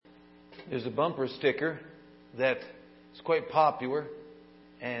There's a bumper sticker that is quite popular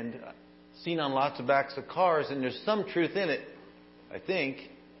and seen on lots of backs of cars, and there's some truth in it, I think.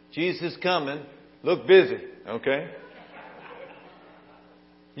 Jesus is coming. Look busy, okay?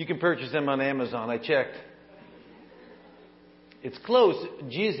 You can purchase them on Amazon. I checked. It's close.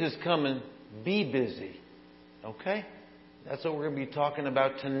 Jesus is coming. Be busy, okay? That's what we're going to be talking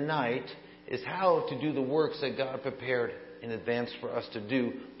about tonight, is how to do the works that God prepared in advance for us to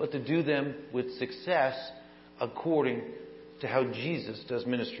do, but to do them with success according to how Jesus does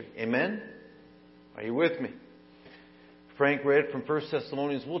ministry. Amen? Are you with me? Frank read from 1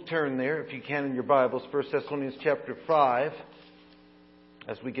 Thessalonians. We'll turn there, if you can, in your Bibles. 1 Thessalonians chapter 5,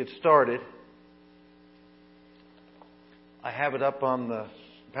 as we get started. I have it up on the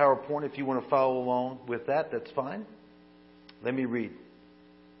PowerPoint. If you want to follow along with that, that's fine. Let me read.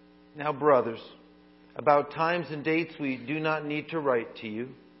 Now, brothers, about times and dates we do not need to write to you,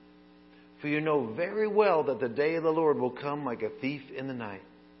 for you know very well that the day of the Lord will come like a thief in the night.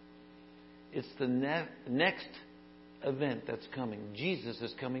 It's the next event that's coming. Jesus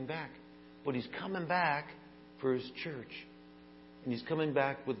is coming back. But He's coming back for His church. And He's coming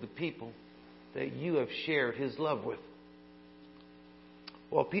back with the people that you have shared His love with.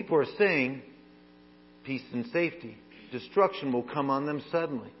 While people are saying peace and safety, destruction will come on them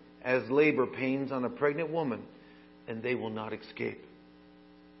suddenly, as labor pains on a pregnant woman, and they will not escape.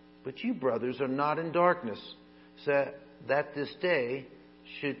 But you, brothers, are not in darkness, so that this day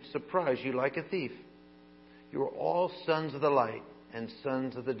should surprise you like a thief. You are all sons of the light and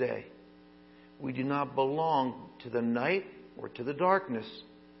sons of the day. We do not belong to the night or to the darkness.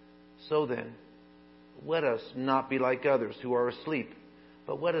 So then, let us not be like others who are asleep,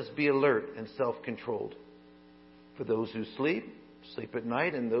 but let us be alert and self-controlled. For those who sleep, sleep at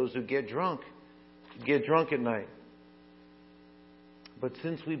night, and those who get drunk at night. But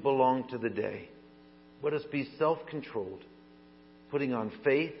since we belong to the day, let us be self-controlled, putting on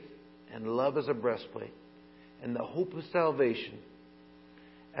faith and love as a breastplate, and the hope of salvation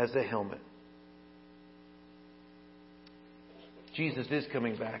as a helmet. Jesus is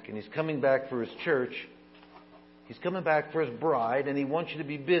coming back, and He's coming back for His church. He's coming back for His bride, and He wants you to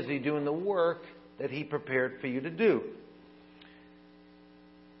be busy doing the work that He prepared for you to do.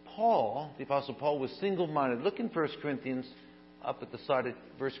 Paul, the Apostle Paul, was single-minded. Look in 1 Corinthians, up at the side of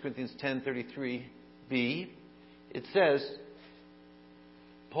 1 Corinthians 10:33b. It says,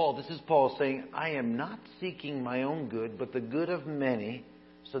 this is Paul saying, I am not seeking my own good, but the good of many,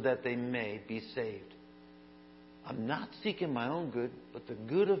 so that they may be saved. I'm not seeking my own good, but the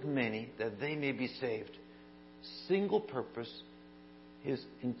good of many, that they may be saved. Single purpose, his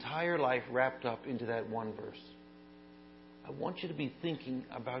entire life wrapped up into that one verse. I want you to be thinking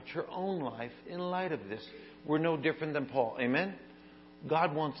about your own life in light of this. We're no different than Paul. Amen?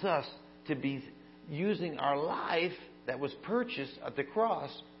 God wants us to be using our life that was purchased at the cross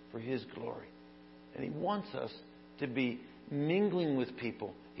for His glory. And He wants us to be mingling with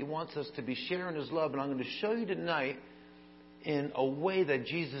people. He wants us to be sharing His love. And I'm going to show you tonight in a way that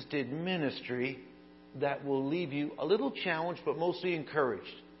Jesus did ministry that will leave you a little challenged, but mostly encouraged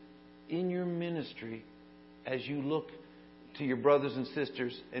in your ministry as you look to your brothers and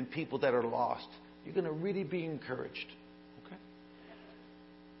sisters and people that are lost. You're going to really be encouraged. Okay?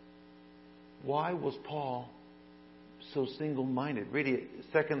 Why was Paul so single-minded? Read it,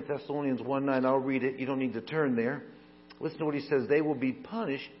 2 Thessalonians 1:9. I'll read it. You don't need to turn there. Listen to what he says. They will be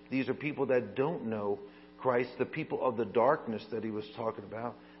punished. These are people that don't know Christ, the people of the darkness that he was talking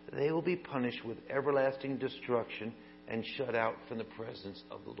about. They will be punished with everlasting destruction and shut out from the presence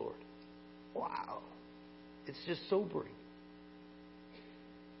of the Lord. Wow. It's just sobering.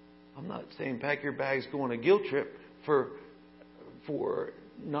 I'm not saying pack your bags, go on a guilt trip for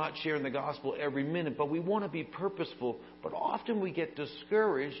not sharing the gospel every minute, but we want to be purposeful. But often we get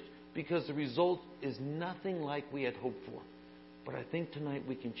discouraged because the result is nothing like we had hoped for. But I think tonight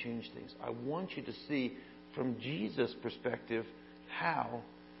we can change things. I want you to see from Jesus' perspective how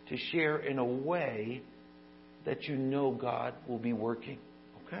to share in a way that you know God will be working.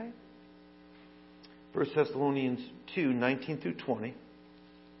 Okay? 1 Thessalonians 2:19 through 20.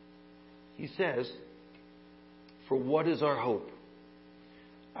 He says, for what is our hope?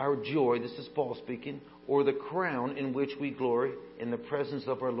 Our joy, this is Paul speaking, or the crown in which we glory in the presence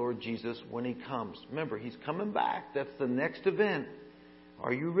of our Lord Jesus when He comes. Remember, He's coming back. That's the next event.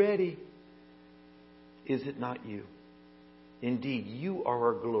 Are you ready? Is it not you? Indeed, you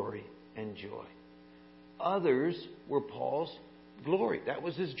are our glory and joy. Others were Paul's glory. That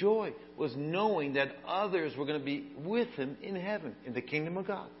was his joy, was knowing that others were going to be with him in heaven, in the kingdom of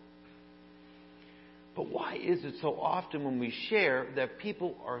God. But why is it so often when we share that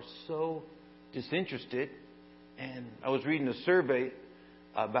people are so disinterested? And I was reading a survey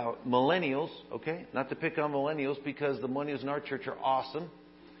about millennials, okay? Not to pick on millennials because the millennials in our church are awesome.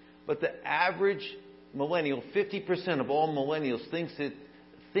 But the average millennial, 50% of all millennials think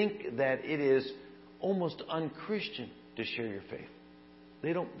that it is almost unchristian to share your faith.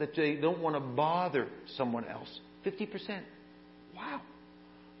 They don't want to bother someone else. 50%. Wow.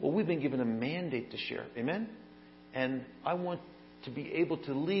 Well, we've been given a mandate to share. Amen? And I want to be able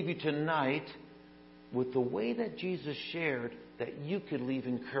to leave you tonight with the way that Jesus shared, that you could leave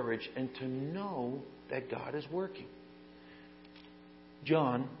encouraged and to know that God is working.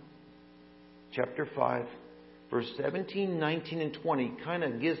 John chapter 5, verse 17, 19, and 20 kind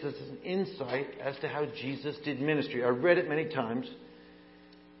of gives us an insight as to how Jesus did ministry. I've read it many times,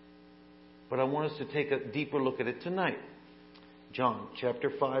 but I want us to take a deeper look at it tonight. John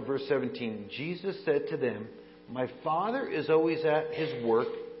chapter 5, verse 17. Jesus said to them, "My Father is always at His work.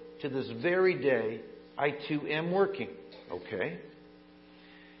 To this very day, I too am working." Okay.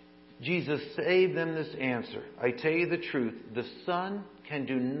 Jesus gave them this answer. "I tell you the truth, the Son can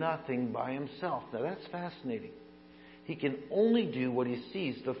do nothing by Himself." Now that's fascinating. He can only do what He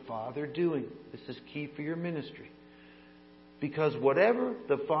sees the Father doing. This is key for your ministry. Because whatever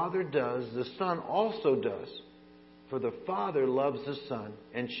the Father does, the Son also does. For the Father loves the Son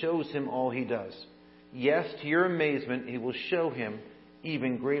and shows Him all He does. Yes, to your amazement, He will show Him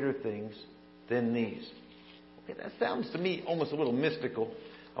even greater things than these. Okay, that sounds to me almost a little mystical.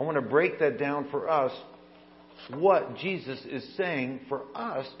 I want to break that down for us, what Jesus is saying for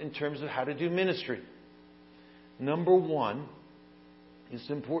us in terms of how to do ministry. Number one, it's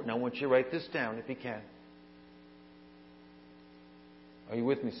important. I want you to write this down if you can. Are you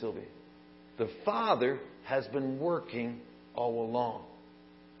with me, Sylvia? The Father has been working all along.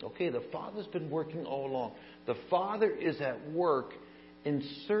 Okay, the Father's been working all along. The Father is at work in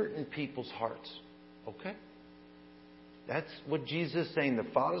certain people's hearts. Okay? That's what Jesus is saying. The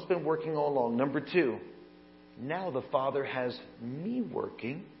Father's been working all along. Number two, now the Father has me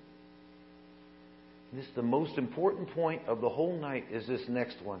working. This is the most important point of the whole night, is this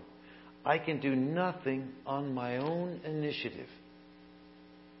next one. I can do nothing on my own initiative.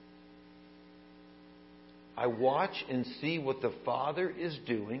 I watch and see what the Father is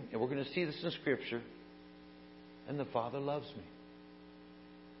doing, and we're going to see this in Scripture, and the Father loves me.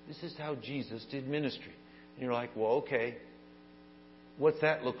 This is how Jesus did ministry. And you're like, well, okay, what's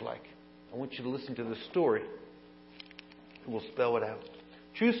that look like? I want you to listen to the story, and we'll spell it out.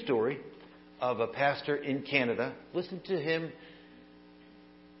 True story of a pastor in Canada. Listen to him,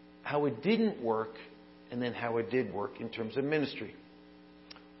 how it didn't work, and then how it did work in terms of ministry.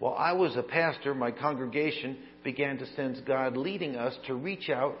 While I was a pastor, my congregation began to sense God leading us to reach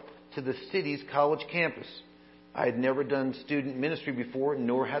out to the city's college campus. I had never done student ministry before,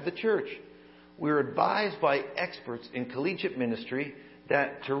 nor had the church. We were advised by experts in collegiate ministry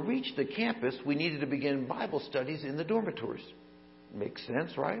that to reach the campus, we needed to begin Bible studies in the dormitories. Makes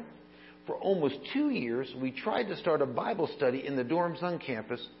sense, right? For almost 2 years, we tried to start a Bible study in the dorms on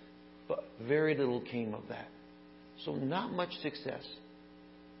campus, but very little came of that. So not much success.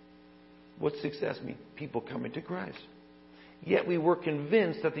 What's success mean? People coming to Christ. Yet we were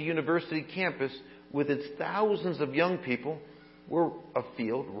convinced that the university campus, with its thousands of young people, were a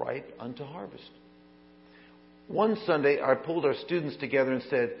field ripe unto harvest. One Sunday, I pulled our students together and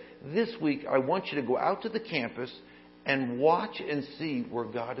said, this week I want you to go out to the campus and watch and see where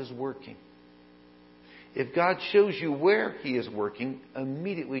God is working. If God shows you where He is working,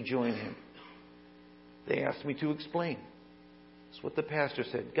 immediately join Him. They asked me to explain. That's what the pastor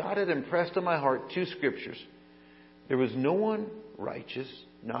said. God had impressed on my heart 2 scriptures. There was no one righteous,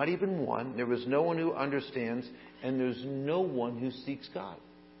 not even one. There was no one who understands, and there's no one who seeks God.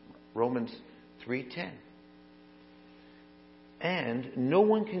 Romans 3:10. And no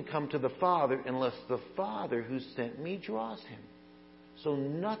one can come to the Father unless the Father who sent me draws him. So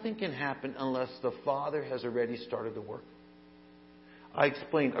nothing can happen unless the Father has already started the work. I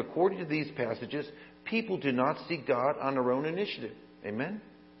explained, according to these passages, people do not seek God on their own initiative. Amen?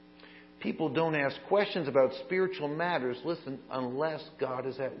 People don't ask questions about spiritual matters, listen, unless God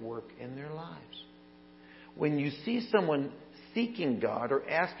is at work in their lives. When you see someone seeking God or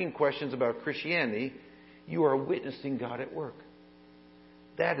asking questions about Christianity, you are witnessing God at work.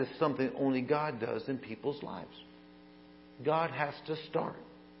 That is something only God does in people's lives. God has to start.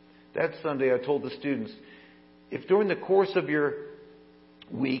 That Sunday I told the students, if during the course of your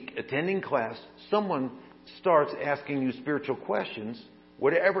week attending class, someone starts asking you spiritual questions,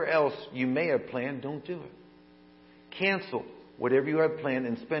 whatever else you may have planned, don't do it. Cancel whatever you have planned,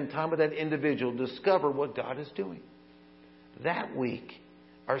 and spend time with that individual. Discover what God is doing. That week,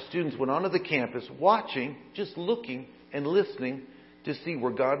 our students went onto the campus watching, just looking and listening to see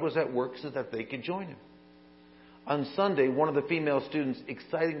where God was at work so that they could join Him. On Sunday, one of the female students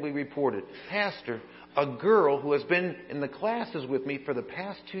excitingly reported, "Pastor, a girl who has been in the classes with me for the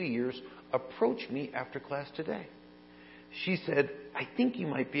past 2 years approached me after class today. She said, 'I think you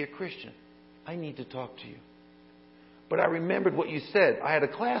might be a Christian. I need to talk to you. But I remembered what you said. I had a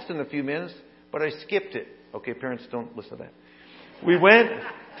class in a few minutes, but I skipped it.'" Okay, parents, don't listen to that. "We went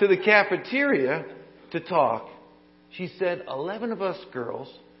to the cafeteria to talk. She said, 11 of us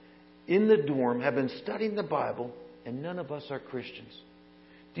girls in the dorm have been studying the Bible, and none of us are Christians.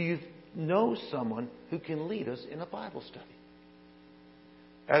 Do you know someone who can lead us in a Bible study?"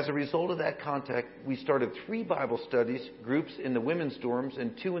 As a result of that contact, we started 3 Bible studies groups in the women's dorms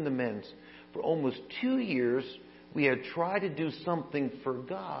and 2 in the men's. For almost 2 years, we had tried to do something for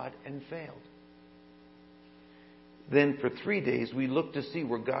God and failed. Then for 3 days, we looked to see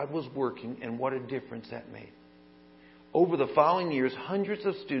where God was working and what a difference that made. Over the following years, hundreds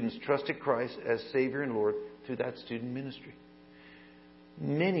of students trusted Christ as Savior and Lord through that student ministry.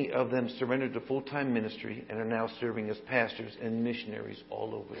 Many of them surrendered to full-time ministry and are now serving as pastors and missionaries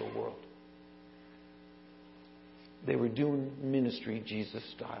all over the world. They were doing ministry Jesus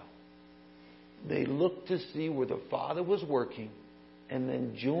style. They looked to see where the Father was working and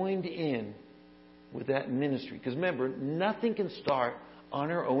then joined in with that ministry. Because remember, nothing can start on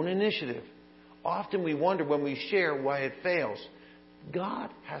our own initiative. Often we wonder when we share why it fails.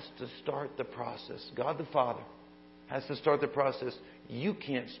 God has to start the process. God the Father has to start the process. You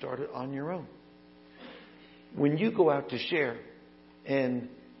can't start it on your own. When you go out to share, and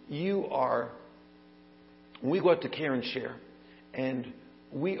we go out to care and share, and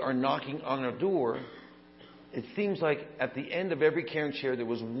we are knocking on a door, it seems like at the end of every care and share, there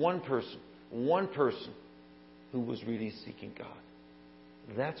was one person who was really seeking God.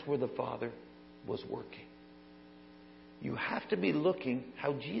 That's where the Father was working. You have to be looking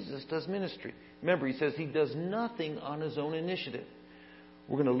how Jesus does ministry. Remember, He says He does nothing on His own initiative.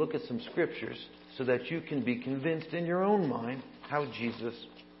 We're going to look at some scriptures so that you can be convinced in your own mind how Jesus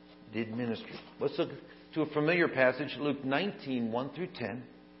did ministry. Let's look to a familiar passage, Luke 19, 1 through 10.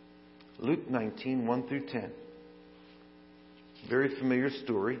 Luke 19, 1 through 10. Very familiar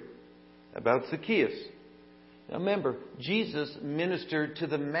story about Zacchaeus. Now remember, Jesus ministered to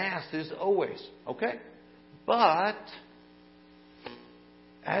the masses always, okay? But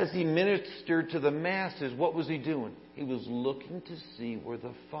as He ministered to the masses, what was He doing? He was looking to see where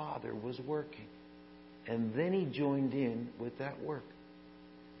the Father was working. And then He joined in with that work.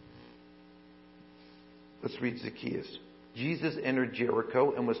 Let's read Zacchaeus. Jesus entered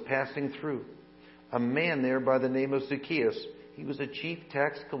Jericho and was passing through. A man there by the name of Zacchaeus. He was a chief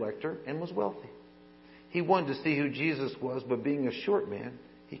tax collector and was wealthy. He wanted to see who Jesus was, but being a short man,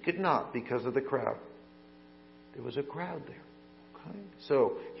 he could not because of the crowd. There was a crowd there. Okay?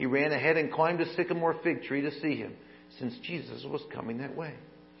 So he ran ahead and climbed a sycamore fig tree to see Him, since Jesus was coming that way.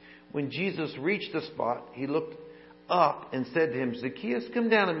 When Jesus reached the spot, He looked up and said to him, "Zacchaeus, come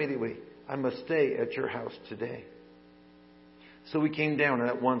down immediately. I must stay at your house today." So he came down and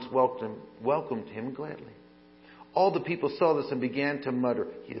at once welcomed him gladly. All the people saw this and began to mutter,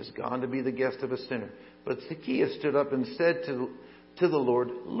 "He has gone to be the guest of a sinner." But Zacchaeus stood up and said to the Lord,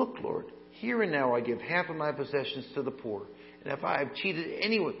 "Look, Lord, here and now I give half of my possessions to the poor. And if I have cheated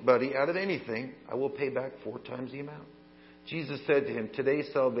anybody out of anything, I will pay back 4 times the amount." Jesus said to him, "Today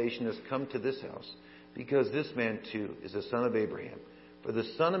salvation has come to this house, because this man too is a son of Abraham. For the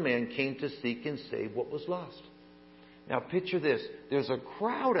Son of Man came to seek and save what was lost." Now picture this. There's a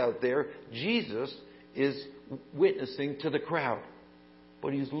crowd out there. Jesus is witnessing to the crowd.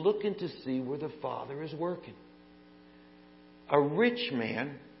 But He's looking to see where the Father is working. A rich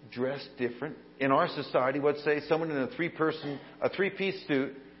man, dressed different. In our society, let's say someone in a 3-piece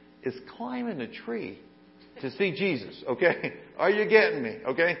suit is climbing a tree to see Jesus. Okay? Are you getting me?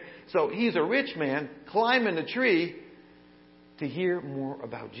 Okay? So he's a rich man climbing a tree to hear more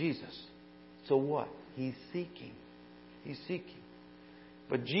about Jesus. So what? He's seeking. He's seeking.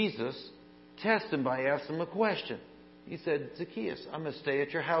 But Jesus tested him by asking him a question. He said, "Zacchaeus, I'm going to stay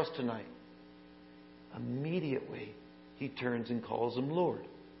at your house tonight." Immediately, he turns and calls him Lord.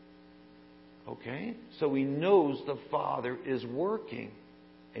 Okay? So he knows the Father is working,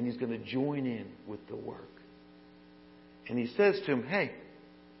 and he's going to join in with the work. And he says to him, "Hey,"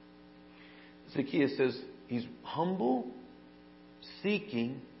 Zacchaeus says he's humble,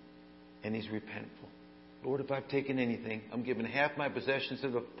 seeking, and he's repentful. "Lord, if I've taken anything, I'm giving half my possessions to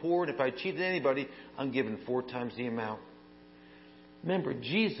the poor. And if I cheated anybody, I'm giving 4 times the amount." Remember,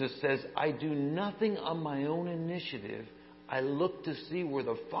 Jesus says, I do nothing on my own initiative. I look to see where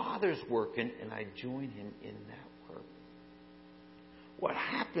the Father's working, and I join Him in that work. What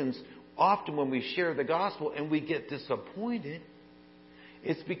happens often when we share the gospel and we get disappointed,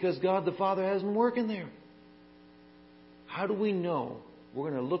 it's because God the Father hasn't working there. How do we know? We're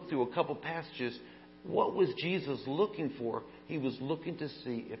going to look through a couple passages. What was Jesus looking for? He was looking to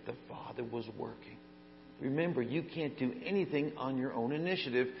see if the Father was working. Remember, you can't do anything on your own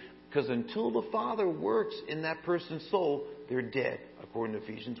initiative, because until the Father works in that person's soul, they're dead, according to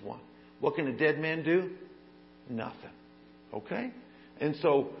Ephesians 1. What can a dead man do? Nothing. Okay? And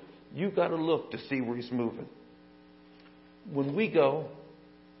so, you've got to look to see where He's moving. When we go,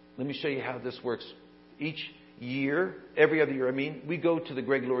 let me show you how this works. Each year, every other year, we go to the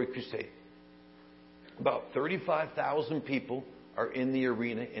Great Glory Crusade. About 35,000 people are in the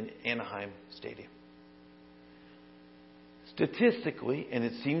arena in Anaheim Stadium. Statistically, and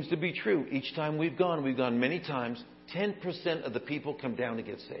it seems to be true, each time we've gone many times, 10% of the people come down to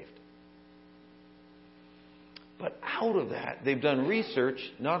get saved. But out of that, they've done research,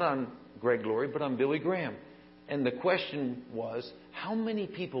 not on Greg Laurie, but on Billy Graham. And the question was, how many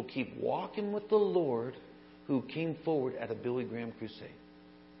people keep walking with the Lord who came forward at a Billy Graham crusade?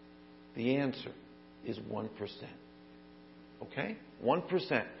 The answer is 1%. Okay?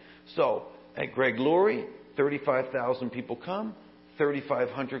 1%. So, at Greg Laurie, 35,000 people come,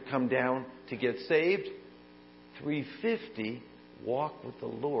 3,500 come down to get saved, 350 walk with the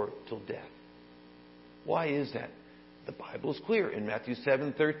Lord till death. Why is that? The Bible is clear. In Matthew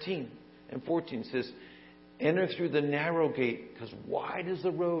 7:13 and 14 it says, enter through the narrow gate, because wide is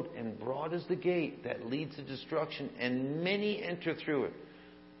the road and broad is the gate that leads to destruction, and many enter through it.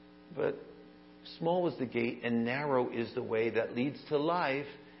 But small is the gate and narrow is the way that leads to life,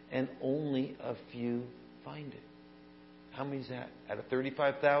 and only a few find it. How many is that? Out of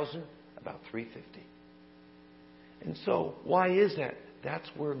 35,000, about 350. And so, why is that? That's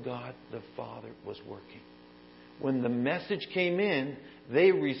where God the Father was working. When the message came in,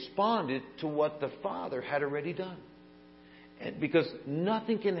 they responded to what the Father had already done. And because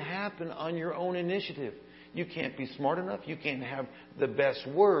nothing can happen on your own initiative. You can't be smart enough. You can't have the best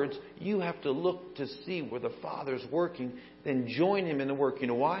words. You have to look to see where the Father's working, then join Him in the work. You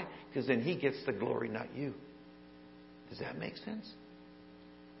know why? Because then He gets the glory, not you. Does that make sense?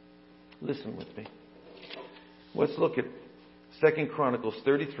 Listen with me. Let's look at 2 Chronicles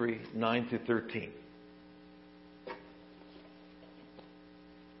 33, 9 through 13.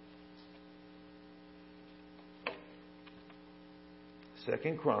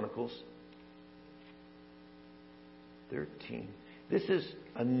 Second Chronicles 13. This is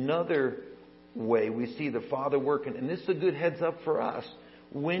another way we see the Father working. And this is a good heads up for us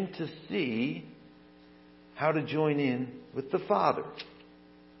when to see how to join in with the Father.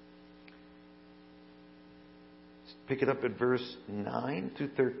 Pick it up at verse 9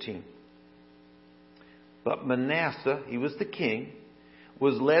 through 13. But Manasseh, he was the king,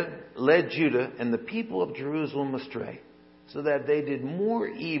 was led Judah and the people of Jerusalem astray, so that they did more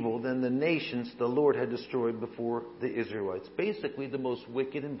evil than the nations the Lord had destroyed before the Israelites. Basically, the most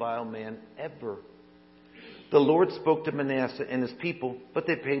wicked and vile man ever. The Lord spoke to Manasseh and his people, but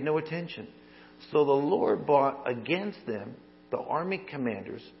they paid no attention. So the Lord brought against them the army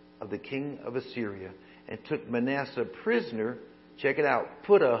commanders of the king of Assyria, and took Manasseh prisoner. Check it out.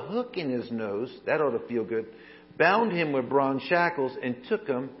 Put a hook in his nose. That ought to feel good. Bound him with bronze shackles and took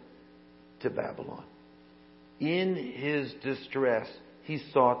him to Babylon. In his distress, he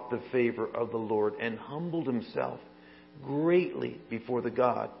sought the favor of the Lord and humbled himself greatly before the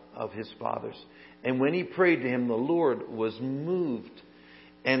God of his fathers. And when he prayed to Him, the Lord was moved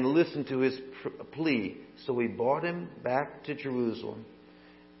and listened to his plea. So he brought him back to Jerusalem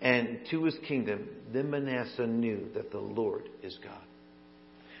and to his kingdom. Then Manasseh knew that the Lord is God.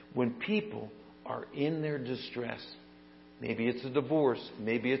 When people are in their distress, maybe it's a divorce,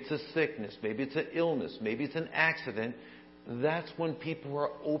 maybe it's a sickness, maybe it's an illness, maybe it's an accident, that's when people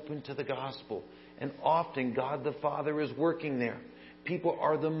are open to the gospel. And often God the Father is working there. People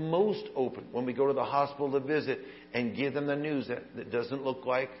are the most open when we go to the hospital to visit and give them the news that it doesn't look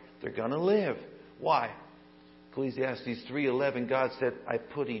like they're going to live. Why? Ecclesiastes 3:11, God said, I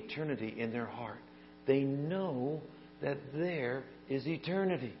put eternity in their heart. They know that there is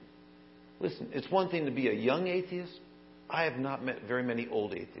eternity. Listen, it's one thing to be a young atheist. I have not met very many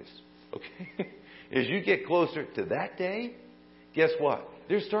old atheists. Okay? As you get closer to that day, guess what?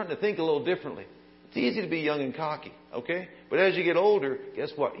 They're starting to think a little differently. It's easy to be young and cocky, okay? But as you get older,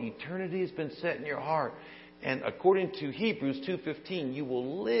 guess what? Eternity has been set in your heart. And according to Hebrews 2:15, you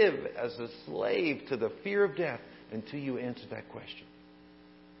will live as a slave to the fear of death until you answer that question.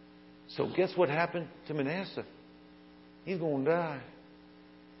 So guess what happened to Manasseh? He's going to die.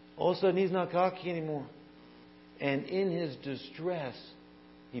 All of a sudden, he's not cocky anymore. And in his distress,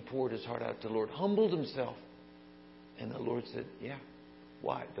 he poured his heart out to the Lord, humbled himself. And the Lord said, yeah.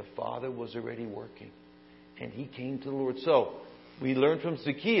 Why? The Father was already working. And he came to the Lord. So, we learned from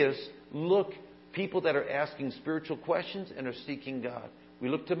Zacchaeus, look, people that are asking spiritual questions and are seeking God. We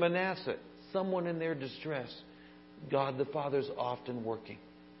look to Manasseh, someone in their distress. God the Father is often working.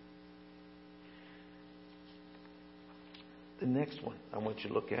 The next one I want you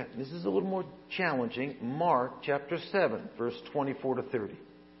to look at, and this is a little more challenging, Mark chapter 7, verse 24 to 30.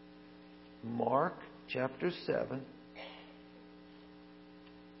 Mark chapter 7.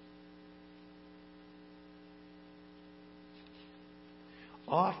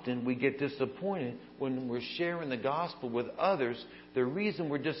 Often we get disappointed when we're sharing the gospel with others. The reason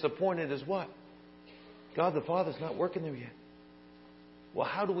we're disappointed is what? God the Father's not working there yet. Well,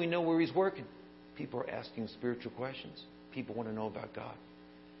 how do we know where He's working? People are asking spiritual questions. People want to know about God.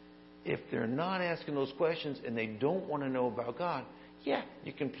 If they're not asking those questions and they don't want to know about God, yeah,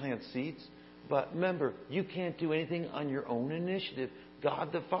 you can plant seeds. But remember, you can't do anything on your own initiative.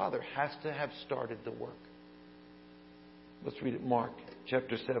 God the Father has to have started the work. Let's read it. Mark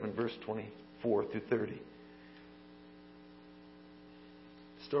chapter 7, verse 24 through 30.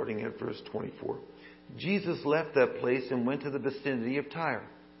 Starting at verse 24. Jesus left that place and went to the vicinity of Tyre.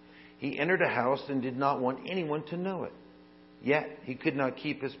 He entered a house and did not want anyone to know it. Yet he could not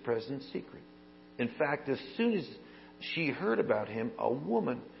keep his presence secret. In fact, as soon as she heard about him, a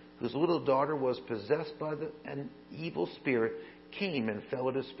woman whose little daughter was possessed by an evil spirit came and fell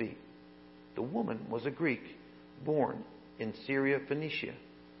at his feet. The woman was a Greek, born in Syria, Phoenicia.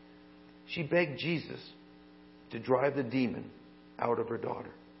 She begged Jesus to drive the demon out of her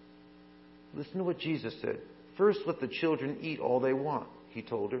daughter. Listen to what Jesus said. First, let the children eat all they want, he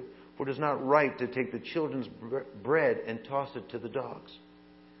told her, for it is not right to take the children's bread and toss it to the dogs.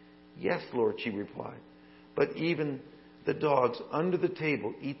 Yes, Lord, she replied, but even the dogs under the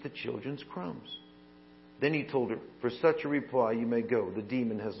table eat the children's crumbs. Then he told her, for such a reply you may go. The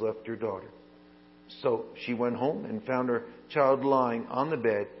demon has left your daughter. So she went home and found her child lying on the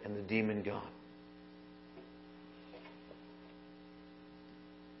bed and the demon gone.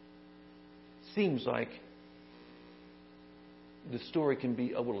 Seems like the story can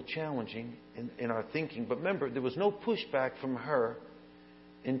be a little challenging in our thinking. But remember, there was no pushback from her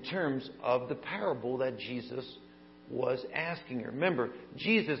in terms of the parable that Jesus was asking her. Remember,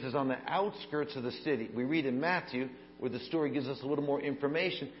 Jesus is on the outskirts of the city. We read in Matthew, where the story gives us a little more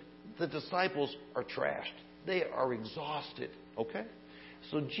information. The disciples are trashed. They are exhausted. Okay?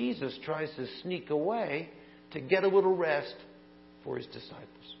 So Jesus tries to sneak away to get a little rest for his disciples.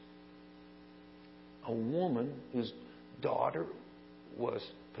 A woman whose daughter was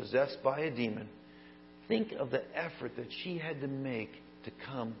possessed by a demon. Think of the effort that she had to make to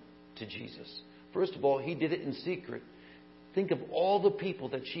come to Jesus. First of all, he did it in secret. Think of all the people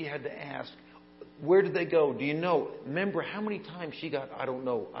that she had to ask. Where did they go? Do you know? Remember how many times she got, I don't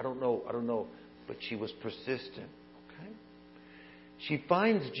know, I don't know, I don't know. But she was persistent. Okay? She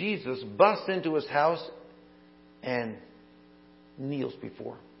finds Jesus, busts into his house, and kneels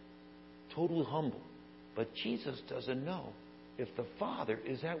before him. Totally humble. But Jesus doesn't know if the Father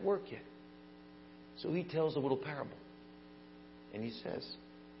is at work yet. So he tells a little parable. And he says,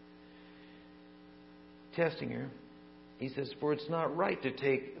 testing her, he says, for it's not right to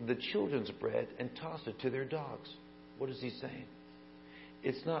take the children's bread and toss it to their dogs. What is he saying?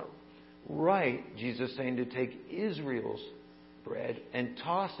 It's not right, Jesus is saying, to take Israel's bread and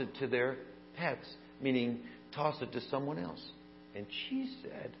toss it to their pets, meaning toss it to someone else. And she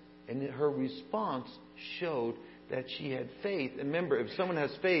said, and her response showed that she had faith. And remember, if someone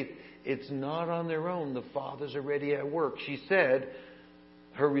has faith, it's not on their own. The Father's already at work. She said,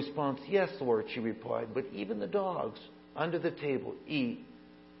 her response, yes, Lord, she replied, but even the dogs under the table eat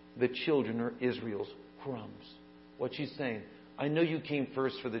the children or Israel's crumbs. What she's saying, I know you came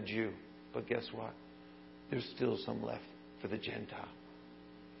first for the Jew, but guess what? There's still some left for the Gentile.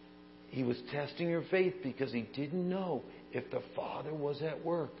 He was testing her faith because he didn't know if the Father was at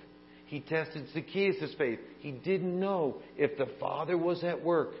work. He tested Zacchaeus' faith. He didn't know if the Father was at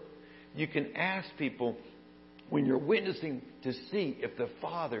work. You can ask people when you're witnessing to see if the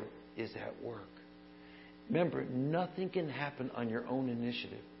Father is at work. Remember, nothing can happen on your own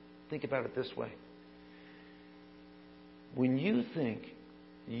initiative. Think about it this way. When you think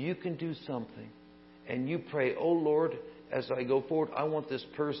you can do something and you pray, oh Lord, as I go forward, I want this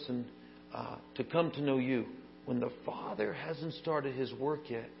person to come to know you. When the Father hasn't started his work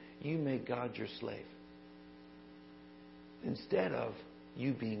yet, you make God your slave. Instead of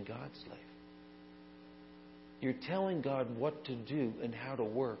you being God's slave. You're telling God what to do and how to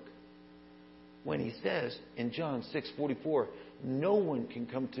work. When He says in John 6:44, no one can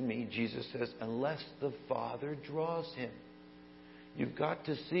come to me, Jesus says, unless the Father draws him. You've got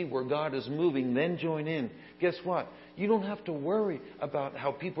to see where God is moving, then join in. Guess what? You don't have to worry about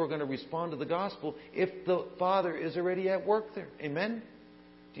how people are going to respond to the gospel if the Father is already at work there. Amen?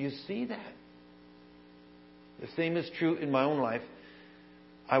 Do you see that? The same is true in my own life.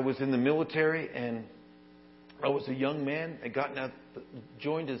 I was in the military and I was a young man. I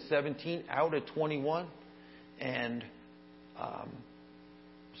joined at 17, out at 21, and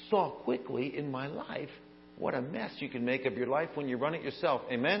saw quickly in my life what a mess you can make of your life when you run it yourself.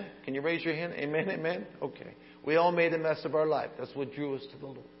 Amen? Can you raise your hand? Amen, amen? Okay. We all made a mess of our life. That's what drew us to the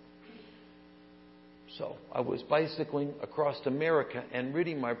Lord. So I was bicycling across America, and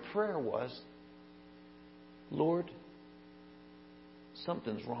really my prayer was, Lord,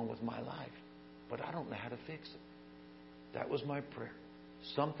 something's wrong with my life, but I don't know how to fix it. That was my prayer.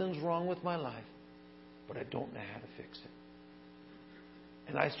 Something's wrong with my life, but I don't know how to fix it.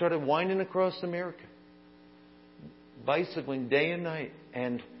 And I started winding across America, bicycling day and night.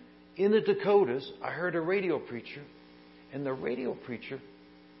 And in the Dakotas, I heard a radio preacher, and the radio preacher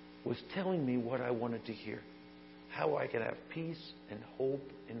was telling me what I wanted to hear, how I could have peace and hope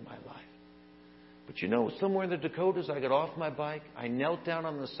in my life. But you know, somewhere in the Dakotas, I got off my bike, I knelt down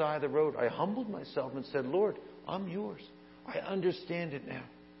on the side of the road, I humbled myself and said, Lord, I'm yours. I understand it now.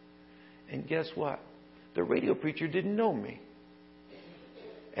 And guess what? The radio preacher didn't know me.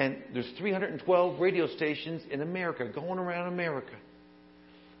 And there's 312 radio stations in America, going around America.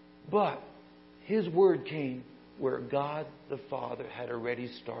 But his word came where God the Father had already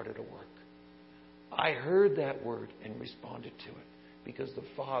started a work. I heard that word and responded to it because the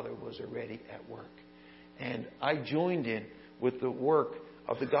Father was already at work. And I joined in with the work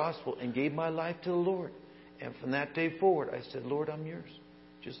of the gospel and gave my life to the Lord. And from that day forward, I said, Lord, I'm yours.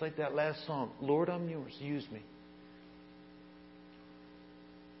 Just like that last song, Lord, I'm yours. Use me.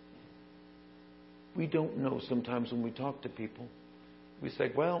 We don't know sometimes when we talk to people. We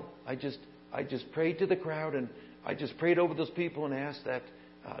say, well, I just prayed to the crowd and I just prayed over those people and asked that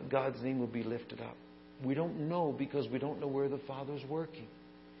God's name would be lifted up. We don't know because we don't know where the Father's working.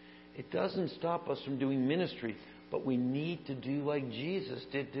 It doesn't stop us from doing ministry, but we need to do like Jesus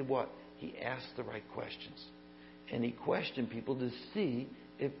did. Did what? He asked the right questions. And He questioned people to see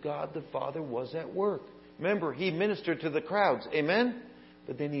if God the Father was at work. Remember, He ministered to the crowds. Amen?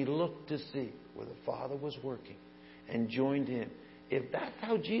 But then He looked to see where the Father was working and joined in. If that's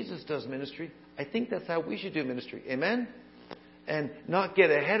how Jesus does ministry, I think that's how we should do ministry. Amen? And not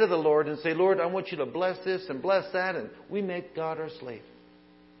get ahead of the Lord and say, Lord, I want you to bless this and bless that, and we make God our slave.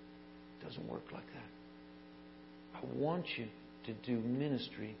 It doesn't work like that. I want you to do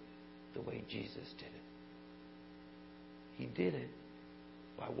ministry the way Jesus did it. He did it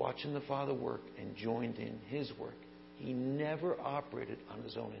by watching the Father work and joined in His work. He never operated on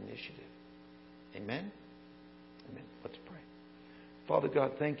His own initiative. Amen? Amen. Let's pray. Father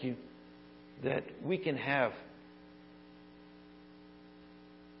God, thank you that we can have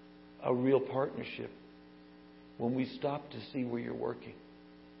a real partnership when we stop to see where you're working.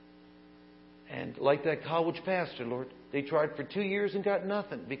 And like that college pastor, Lord, they tried for 2 years and got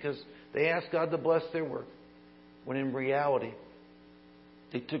nothing because they asked God to bless their work. When in reality,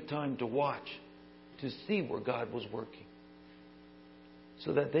 they took time to watch, to see where God was working,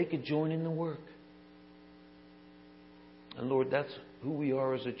 so that they could join in the work. And Lord, that's who we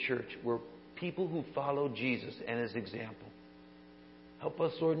are as a church. We're people who follow Jesus and His example. Help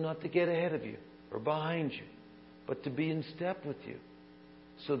us, Lord, not to get ahead of you or behind you, but to be in step with you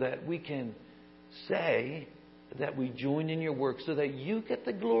so that we can say that we join in your work so that you get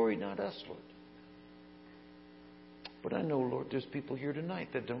the glory, not us, Lord. But I know, Lord, there's people here tonight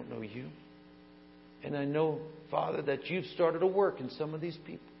that don't know you. And I know, Father, that you've started a work in some of these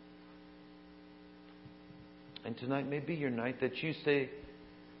people. And tonight may be your night that you say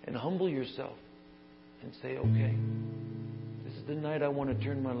and humble yourself and say, okay, this is the night I want to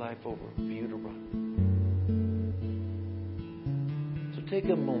turn my life over for you to run. So take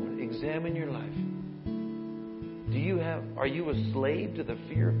a moment, examine your life. Are you a slave to the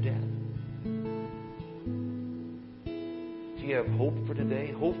fear of death? Do you have hope for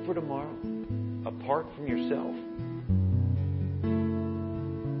today, hope for tomorrow, apart from yourself?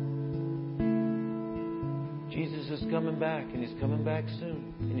 Jesus is coming back, and He's coming back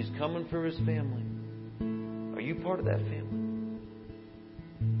soon, and He's coming for His family. Are you part of that family?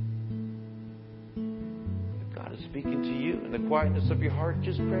 If God is speaking to you in the quietness of your heart,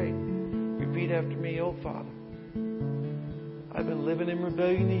 just pray. Repeat after me, oh Father, I've been living in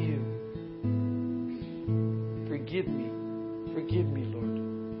rebellion to you. Forgive me. Forgive me, Lord,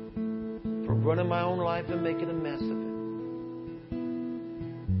 for running my own life and making a mess of it.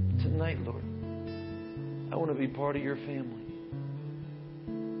 Tonight, Lord, I want to be part of your family.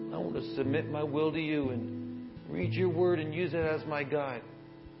 I want to submit my will to you and read your word and use it as my guide.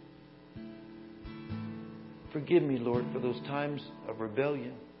 Forgive me, Lord, for those times of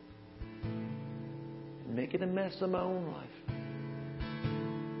rebellion and making a mess of my own life.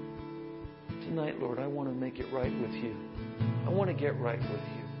 Tonight, Lord, I want to make it right with you. I want to get right with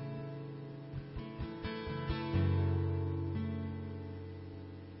you.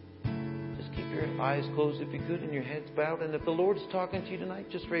 Just keep your eyes closed if you could and your heads bowed. And if the Lord's talking to you tonight,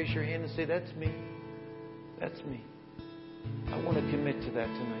 just raise your hand and say, that's me. That's me. I want to commit to that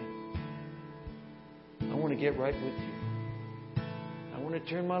tonight. I want to get right with you. I want to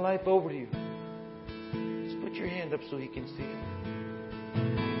turn my life over to you. Just put your hand up so he can see it.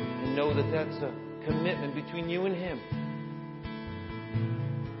 And know that that's a commitment between you and him.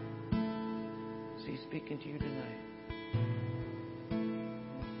 Is he speaking to you tonight?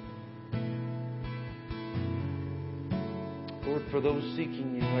 Lord, for those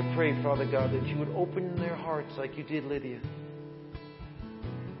seeking you, I pray, Father God, that you would open their hearts like you did Lydia.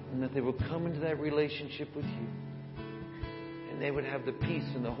 And that they would come into that relationship with you. And they would have the peace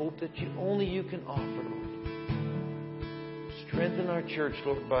and the hope that only you can offer, Lord. Strengthen our church,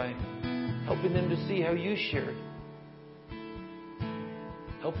 Lord, by helping them to see how you shared.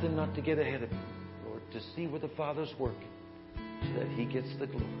 Help them not to get ahead of you, Lord, to see where the Father's working so that he gets the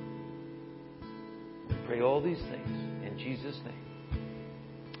glory. We pray all these things in Jesus' name.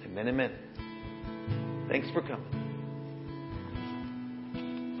 Amen, amen. Thanks for coming.